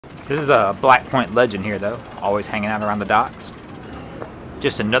This is a Black Point legend here, though. Always hanging out around the docks.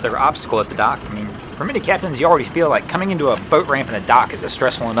 Just another obstacle at the dock. I mean, for many captains, you already feel like coming into a boat ramp in a dock is a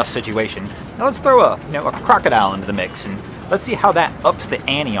stressful enough situation. Now let's throw a crocodile into the mix, and let's see how that ups the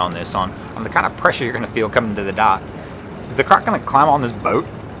ante on this, on the kind of pressure you're going to feel coming to the dock. Is the croc going to climb on this boat?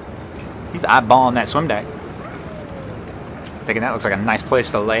 He's eyeballing that swim deck. Thinking that looks like a nice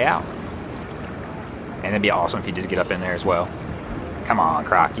place to lay out. And it'd be awesome if you just get up in there as well. Come on,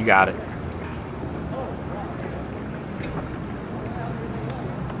 Croc, you got it.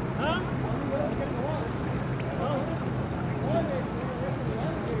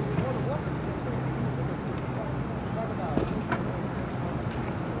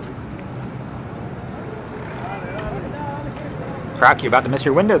 Croc, you're about to miss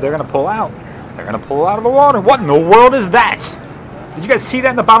your window. They're going to pull out. They're going to pull out of the water. What in the world is that? Did you guys see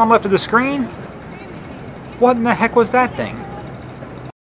that in the bottom left of the screen? What in the heck was that thing?